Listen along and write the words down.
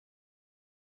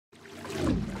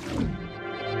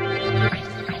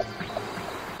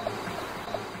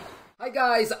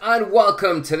Guys, and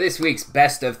welcome to this week's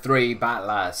best of 3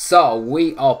 battler. So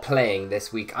we are playing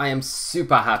this week. I am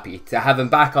super happy to have him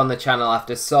back on the channel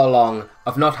after so long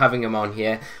of not having him on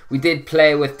here. We did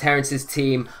play with Terrence's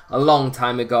team a long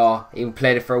time ago. He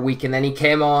played it for a week and then he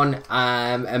came on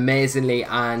amazingly,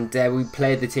 and we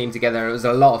played the team together and it was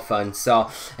a lot of fun. So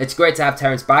it's great to have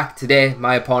Terrence back. Today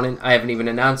my opponent, I haven't even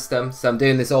announced him, so I'm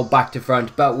doing this all back to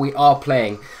front, but we are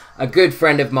playing a good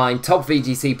friend of mine, top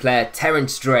VGC player,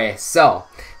 Terrence Drey. So,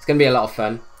 it's going to be a lot of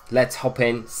fun. Let's hop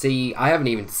in. See, I haven't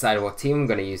even decided what team I'm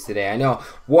going to use today. I know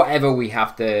whatever we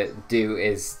have to do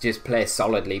is just play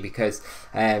solidly because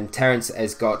Terrence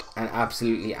has got an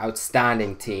absolutely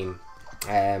outstanding team.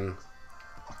 And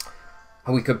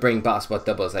we could bring battle spot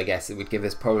doubles, I guess. It would give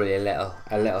us probably a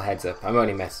little heads up. I'm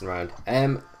only messing around.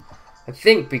 I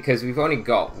think because we've only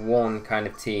got one kind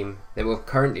of team that we're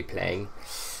currently playing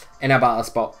in our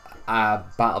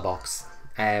battle box.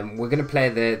 We're going to play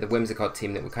the Whimsicott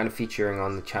team that we're kind of featuring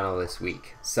on the channel this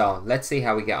week. So let's see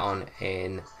how we get on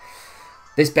in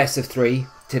this best of 3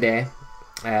 today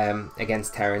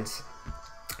against Terrence.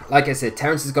 Like I said,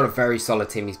 Terrence has got a very solid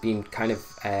team. He's been kind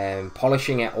of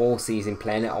polishing it all season,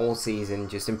 playing it all season,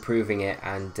 just improving it,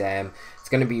 and it's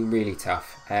going to be really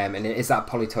tough. And it is that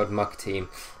Politoed Muck team.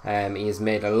 He has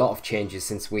made a lot of changes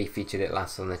since we featured it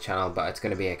last on the channel, but it's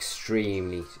going to be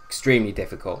extremely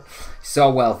difficult. So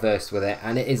well versed with it,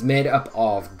 and it is made up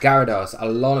of Gyarados,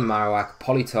 Alolan Marowak,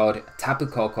 Politoed, Tapu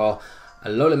Koko,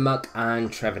 Alolan Muck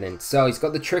and Trevenant. So he's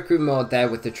got the Trick Room mode there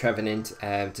with the Trevenant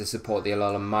to support the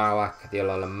Alolan Marowak, the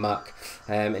Alolan Muck,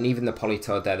 and even the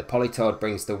Politoed there. The Politoed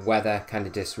brings the weather, kind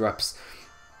of disrupts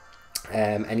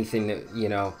anything that, you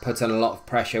know, puts on a lot of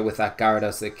pressure with that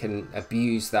Gyarados that can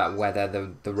abuse that weather,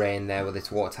 the rain there with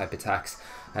its water type attacks.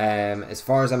 As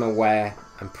far as I'm aware,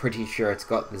 I'm pretty sure it's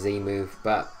got the Z move,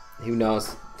 but who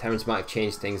knows? Terrence might have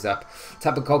changed things up.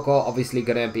 Tapu Koko obviously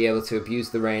going to be able to abuse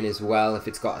the rain as well if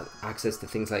it's got access to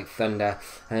things like thunder.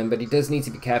 But he does need to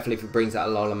be careful if he brings out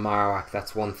Alolan Marowak.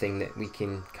 That's one thing that we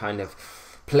can kind of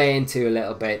play into a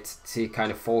little bit to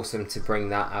kind of force him to bring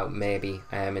that out maybe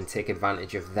and take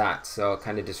advantage of that. So it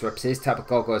kind of disrupts his Tapu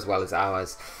Koko as well as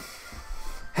ours.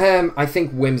 I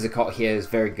think Whimsicott here is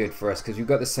very good for us because we've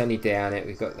got the Sunny Day on it,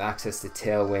 we've got access to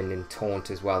Tailwind and Taunt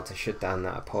as well to shut down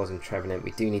that opposing Trevenant.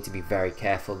 We do need to be very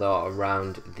careful though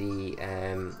around the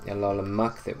Alolan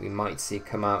Muck that we might see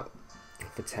come out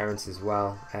for Terrence as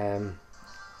well.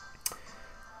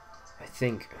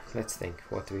 Let's think,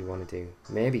 what do we want to do?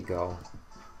 Maybe go.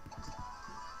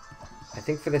 I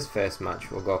think for this first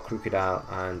match we'll go Crocodile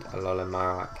and Alolan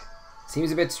Marowak.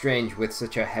 Seems a bit strange with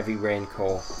such a heavy rain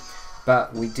core.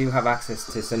 But we do have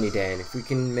access to Sunny Day, and if we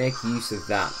can make use of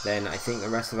that, then I think the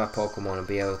rest of our Pokemon will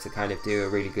be able to kind of do a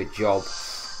really good job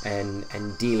and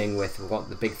dealing with what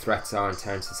the big threats are on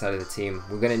Terrence's side of the team.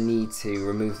 We're going to need to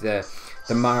remove the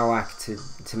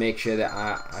Marowak to make sure that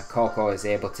our Koko is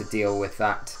able to deal with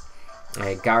that.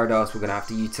 Gyarados, we're going to have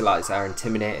to utilise our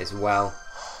Intimidate as well.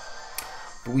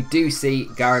 But we do see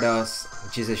Gyarados,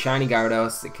 which is a shiny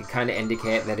Gyarados that could kind of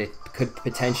indicate that it could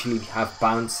potentially have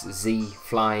Bounce, Z,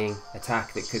 Flying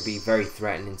attack that could be very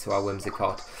threatening to our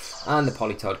Whimsicott, and the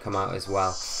Politoed come out as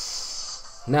well.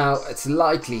 Now, it's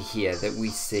likely here that we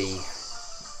see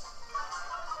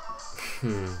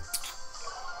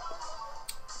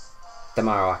the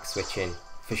Marowak switch in,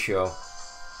 for sure.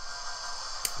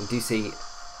 We do see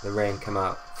the rain come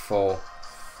out for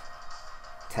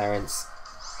Terrence.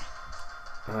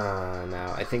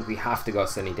 Now, I think we have to go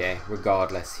Sunny Day,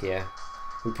 regardless here.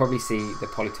 We'll probably see the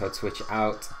Politoed switch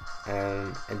out.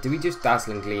 And do we just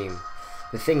Dazzling Gleam?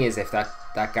 The thing is, if that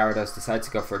Gyarados decides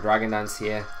to go for a Dragon Dance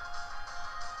here,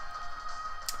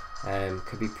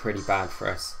 could be pretty bad for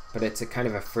us. But it's a kind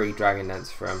of a free Dragon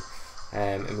Dance for him.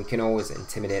 And we can always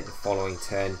Intimidate the following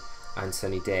turn and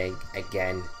Sunny Day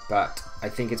again. But I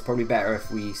think it's probably better if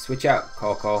we switch out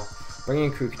Koko, bring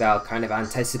in Crocodile, kind of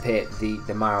anticipate the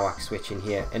Marowak switch in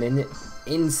here. And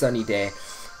in Sunny Day,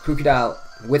 Crocodile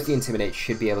with the Intimidate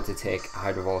should be able to take a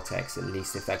Hydro Vortex, at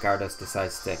least if that Gyarados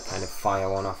decides to kind of fire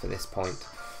one off at this point.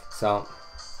 So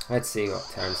let's see what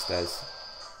Terrence does.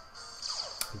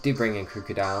 We do bring in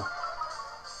Crocodile,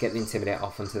 get the Intimidate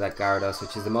off onto that Gyarados,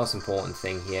 which is the most important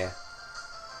thing here.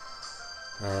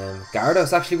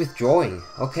 Gyarados actually withdrawing.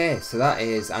 Okay, so that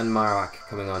is, and Marowak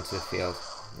coming onto the field.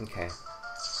 Okay.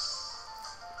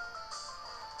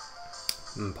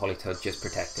 Politoed just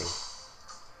protecting.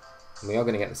 And we are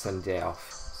going to get the Sunny Day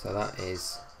off, so that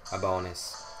is a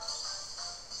bonus.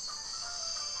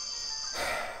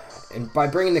 And by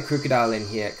bringing the Crocodile in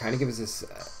here, it kind of gives us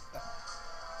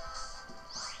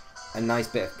a nice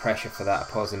bit of pressure for that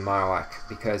opposing Marowak,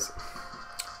 because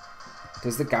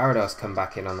Does the Gyarados come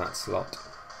back in on that slot?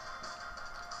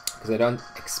 Because I don't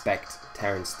expect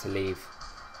Terrence to leave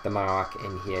the Marowak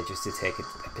in here just to take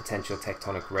a potential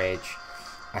Tectonic Rage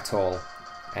at all.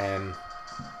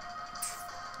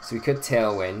 So we could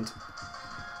Tailwind.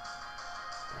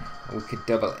 Or we could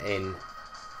double in.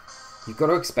 You've got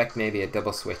to expect maybe a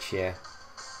double switch here.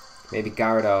 Maybe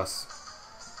Gyarados.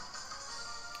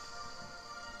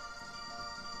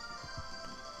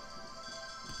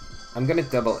 I'm going to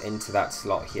double into that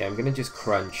slot here. I'm going to just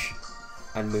Crunch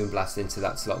and Moonblast into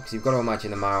that slot. Because you've got to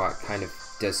imagine the Marowak kind of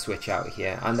does switch out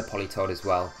here. And the Politoed as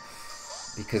well.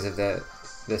 Because of the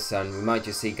Sun. We might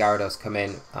just see Gyarados come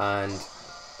in and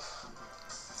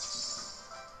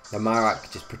the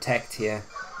Marowak just protect here.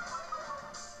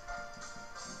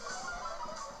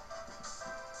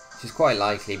 Which is quite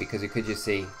likely because we could just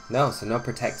see, no, so no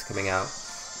protect coming out.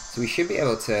 So we should be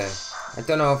able to, I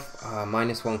don't know if,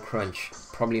 -1 Crunch,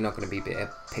 probably not going to be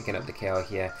picking up the KO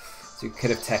here. So we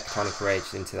could have Tectonic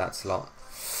Raged into that slot.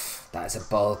 That is a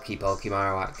bulky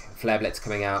Marowak. Flare Blitz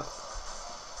coming out.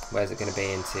 Where's it going to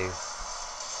be into?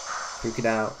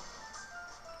 Krookodile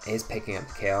is picking up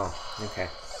the KO. Okay.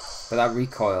 But that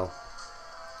recoil,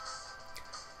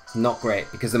 not great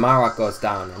because the Marowak goes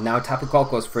down and now Tapu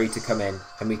Koko's free to come in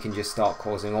and we can just start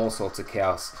causing all sorts of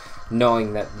chaos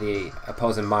knowing that the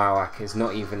opposing Marowak is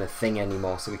not even a thing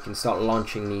anymore, so we can start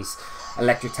launching these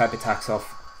electric type attacks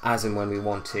off as and when we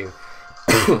want to.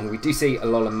 We do see a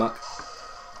lot of Muck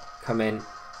come in.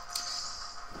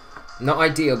 Not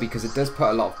ideal because it does put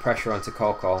a lot of pressure onto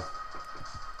Koko.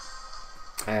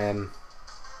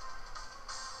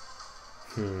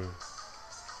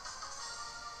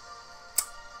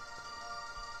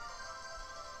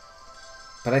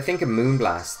 But I think a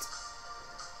Moonblast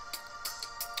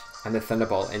and a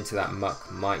Thunderbolt into that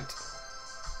Muck might.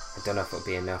 I don't know if it'll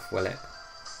be enough, will it?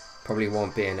 Probably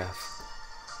won't be enough.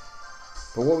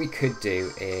 But what we could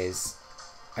do is,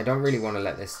 I don't really want to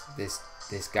let this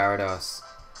Gyarados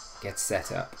get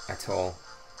set up at all.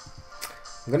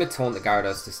 I'm going to taunt the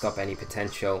Gyarados to stop any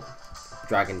potential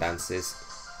Dragon Dances.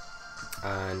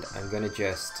 And I'm going to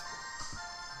just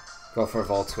go for a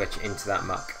Volt Switch into that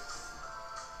Muck.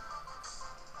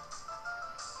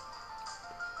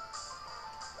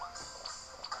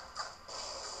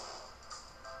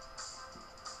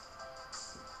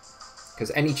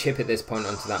 Because any chip at this point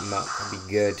onto that Muck would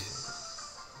be good.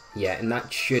 Yeah, and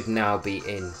that should now be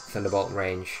in Thunderbolt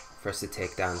range for us to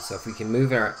take down. So if we can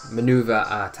maneuver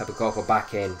our Tapu Koko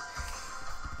back in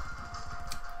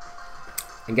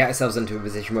and get ourselves into a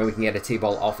position where we can get a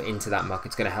T-Ball off into that Muck,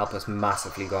 it's going to help us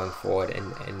massively going forward in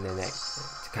the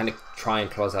next, to kind of try and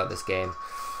close out this game.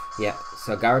 Yeah,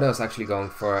 so Gyarados actually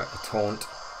going for a taunt,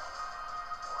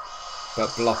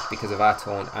 but blocked because of our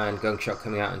taunt, and Gunk Shot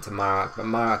coming out into Marowak, but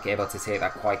Marowak able to take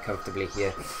that quite comfortably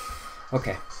here.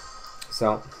 Okay,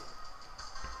 so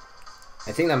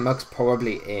I think that Muck's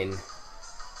probably in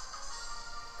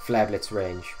Flare Blitz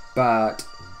range, but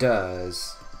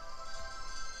does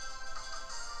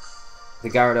the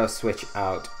Gyarados switch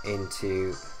out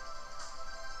into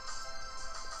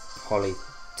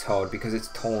Politoed? Because it's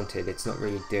taunted, it's not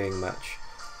really doing much.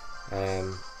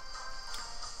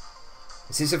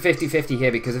 This is a 50-50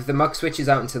 here, because if the Muck switches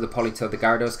out into the Politoed, the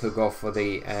Gyarados could go for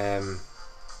the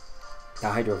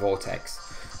Hydro Vortex.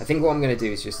 I think what I'm going to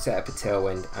do is just set up a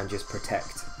Tailwind and just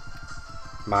protect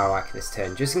Marowak this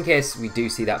turn, just in case we do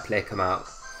see that play come out.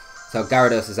 So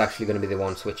Gyarados is actually going to be the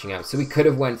one switching out. So we could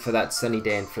have went for that Sunny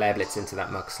Day and Flare Blitz into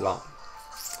that Muck slot.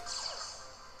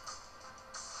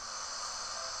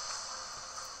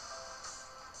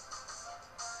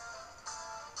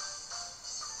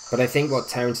 But I think what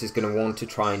Terrence is going to want to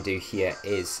try and do here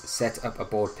is set up a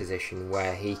board position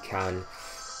where he can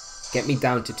get me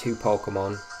down to 2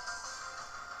 Pokemon.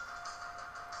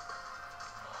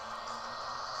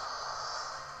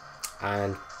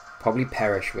 And probably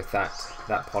perish with that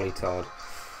Politoed.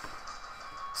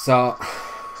 So,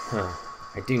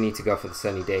 I do need to go for the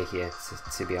Sunny Day here,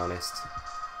 to be honest.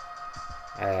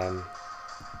 And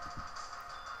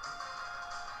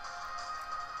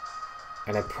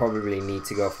I probably need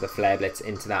to go for the Flare Blitz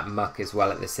into that Muck as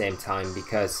well at the same time,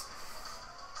 because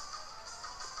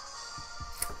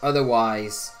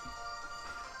otherwise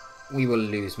we will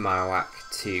lose Marowak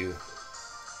to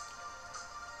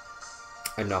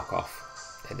a knockoff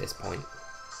at this point.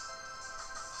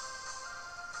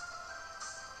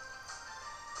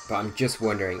 But I'm just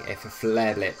wondering if a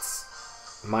Flare Blitz,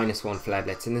 -1 Flare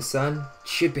Blitz in the Sun,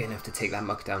 should be enough to take that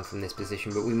Muck down from this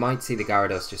position, but we might see the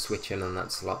Gyarados just switch in on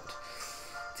that slot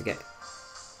to get.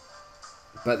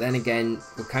 But then again,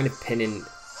 we're kind of pinning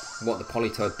what the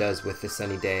Politoed does with the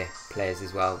Sunny Day players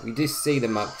as well. We do see the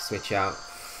Muck switch out.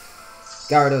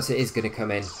 Gyarados it is going to come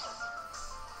in.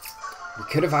 We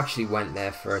could have actually went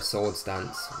there for a Swords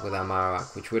Dance with our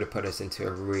Marowak, which would have put us into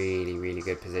a really, really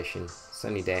good position.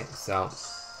 Sunny day, so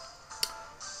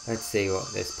let's see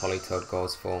what this Politoed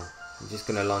goes for. I'm just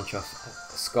going to launch off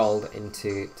Scald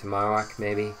into Marowak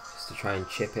maybe, just to try and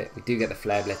chip it. We do get the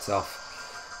Flare Blitz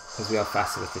off, because we are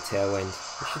faster with the Tailwind.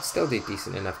 It should still do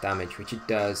decent enough damage, which it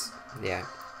does, yeah.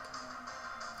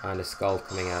 And a Scald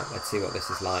coming out. Let's see what this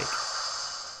is like.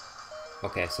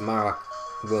 Okay, so Marowak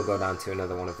will go down to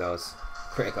another one of those.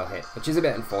 Critical hit, which is a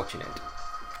bit unfortunate.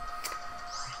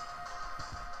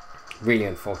 Really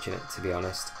unfortunate, to be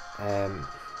honest. I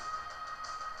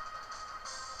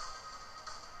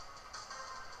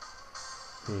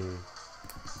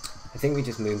think we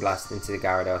just Moonblast into the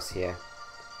Gyarados here.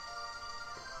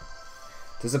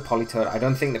 There's a Politoed. I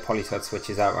don't think the Politoed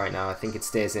switches out right now. I think it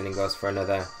stays in and goes for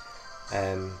another.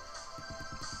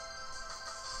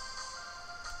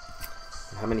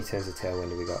 How many turns of Tailwind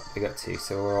do we got? We got 2,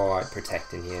 so we're alright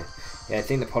protecting here. Yeah, I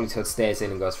think the Politoed stays in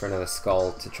and goes for another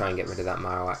Scald to try and get rid of that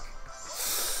Marowak.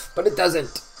 But it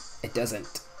doesn't. It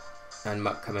doesn't. And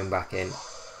Muck coming back in.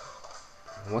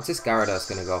 What's this Gyarados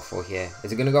going to go for here?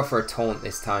 Is it going to go for a Taunt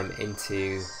this time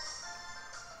into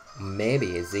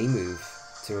maybe a Z move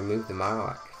to remove the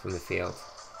Marowak from the field?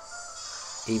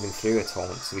 Even through a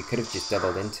Taunt, so we could have just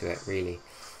doubled into it, really.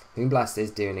 Moonblast is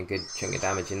doing a good chunk of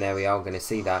damage, and there we are going to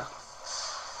see that.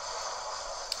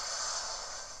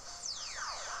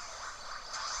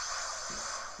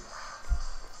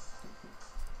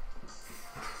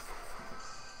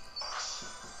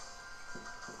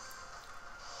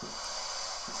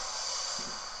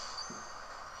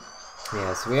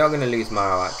 Yeah, so we are going to lose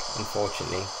Marowak,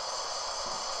 unfortunately,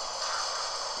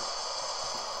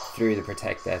 through the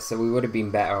Protect there. So we would have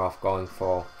been better off going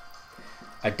for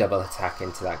a double attack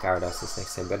into that Gyarados this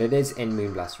next time. But it is in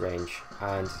Moonblast range,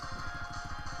 and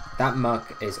that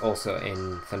Muck is also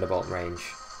in Thunderbolt range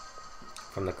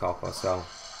from the Koko. So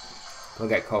we'll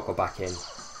get Koko back in.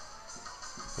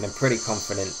 And I'm pretty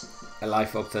confident a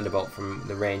Life Orb Thunderbolt from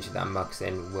the range that Muck's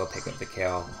in will pick up the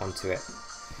KO onto it.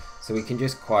 So we can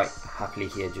just quite happily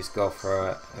here just go for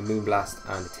a Moonblast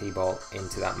and a T-Bolt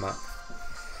into that Muck.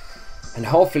 And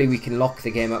hopefully we can lock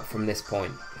the game up from this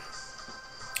point.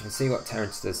 And see what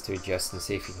Terrence does to adjust and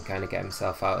see if he can kind of get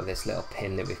himself out of this little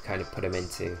pin that we've kind of put him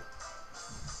into.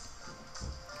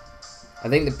 I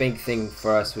think the big thing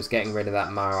for us was getting rid of that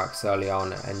Marowak early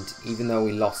on, and even though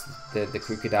we lost the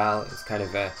Crocodile, it's kind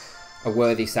of a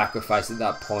worthy sacrifice at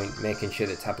that point, making sure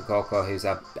that Tapu Koko, who's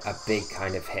a big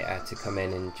kind of hitter, to come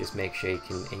in and just make sure he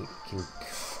can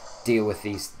deal with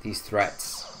these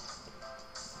threats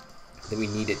that we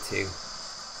needed to.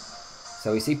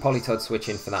 So we see Politoed switch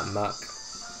in for that Muck.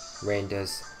 Rain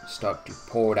does start to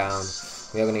pour down.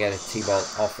 We are going to get a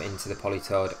T-Bolt off into the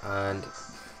Politoed and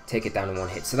take it down in one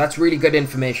hit. So that's really good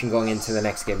information going into the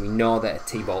next game. We know that a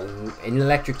T-Bolt in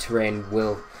electric terrain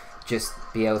will just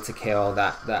be able to kill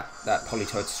that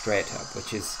Politoed straight up,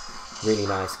 which is really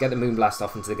nice. Get the Moonblast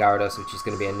off into the Gyarados, which is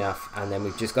going to be enough, and then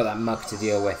we've just got that Muck to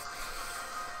deal with.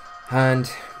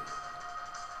 And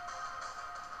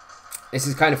this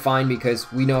is kind of fine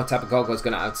because we know Tapu Koko is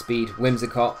going to outspeed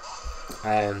Whimsicott,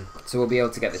 so we'll be able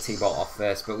to get the T-Bolt off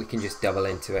first, but we can just double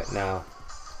into it now.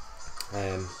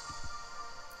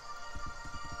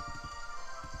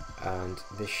 And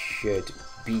this should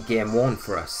be game 1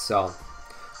 for us, so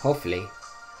hopefully.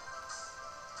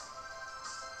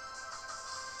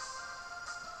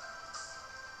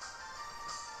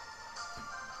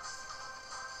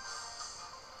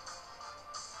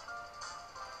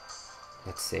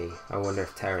 Let's see. I wonder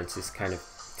if Terrence is kind of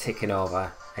ticking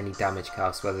over any damage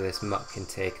cast, whether this Muck can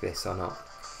take this or not.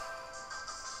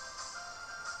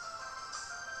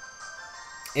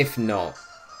 If not,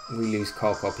 we lose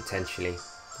Koko potentially.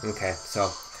 Okay,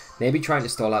 so maybe trying to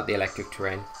stall out the electric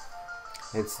terrain.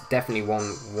 It's definitely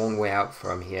one way out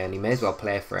for him here, and he may as well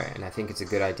play for it, and I think it's a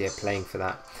good idea playing for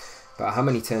that. But how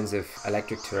many turns of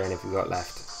electric terrain have we got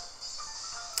left?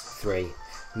 3.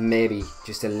 Maybe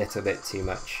just a little bit too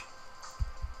much.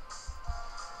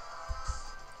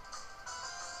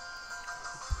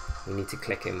 We need to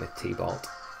click in with T-Bolt.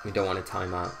 We don't want to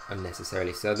time out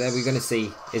unnecessarily. So there we're going to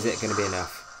see, is it going to be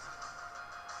enough?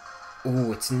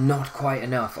 Ooh, it's not quite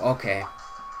enough. Okay.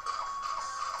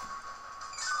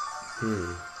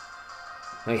 Now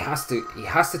he has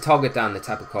to target down the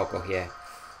Tapu Koko here.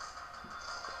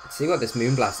 Let's see what this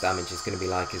Moonblast damage is going to be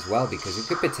like as well, because it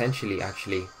could potentially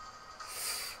actually,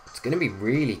 it's going to be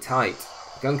really tight.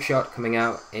 Gunk Shot coming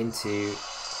out into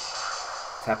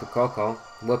Tapu Koko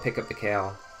will pick up the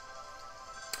KO.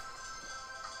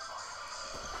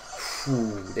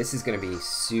 This is going to be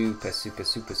super, super,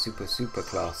 super, super, super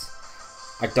close.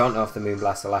 I don't know if the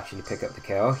Moonblast will actually pick up the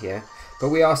KO here. But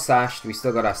we are sashed. We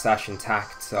still got our sash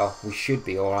intact. So we should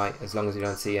be alright. As long as we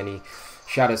don't see any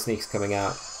Shadow Sneaks coming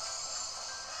out.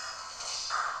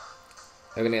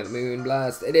 They're going to get the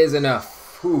Moonblast. It is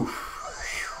enough. Whew.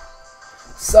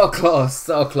 So close.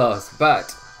 So close.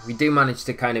 But we do manage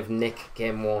to kind of nick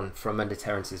game 1 from under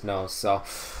Terrence's nose. So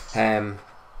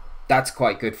that's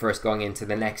quite good for us going into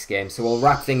the next game. So we'll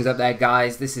wrap things up there,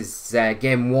 guys. This is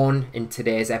game 1 in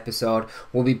today's episode.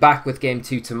 We'll be back with game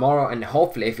 2 tomorrow, and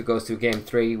hopefully if it goes to game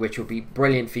 3, which will be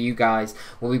brilliant for you guys,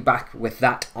 we'll be back with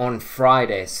that on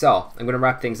Friday. So I'm going to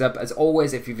wrap things up. As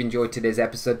always, if you've enjoyed today's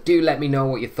episode, do let me know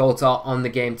what your thoughts are on the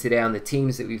game today, on the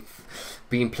teams that we've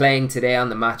been playing today, on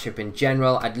the matchup in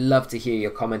general. I'd love to hear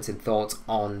your comments and thoughts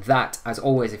on that. As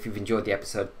always, if you've enjoyed the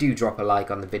episode, do drop a like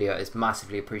on the video. It's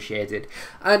massively appreciated.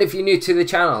 And if you're new to the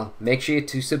channel, make sure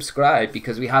to subscribe,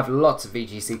 because we have lots of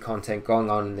VGC content going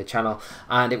on in the channel,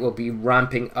 and it will be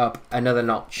ramping up another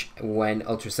notch when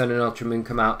Ultra Sun and Ultra Moon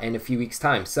come out in a few weeks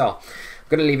time. So I'm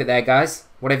going to leave it there, guys.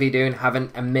 Whatever you're doing, have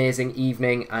an amazing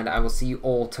evening, and I will see you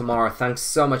all tomorrow. Thanks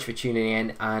so much for tuning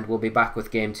in, and we'll be back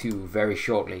with game 2 very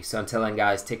shortly. So until then,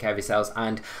 guys, take care of yourselves,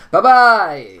 and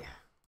bye-bye!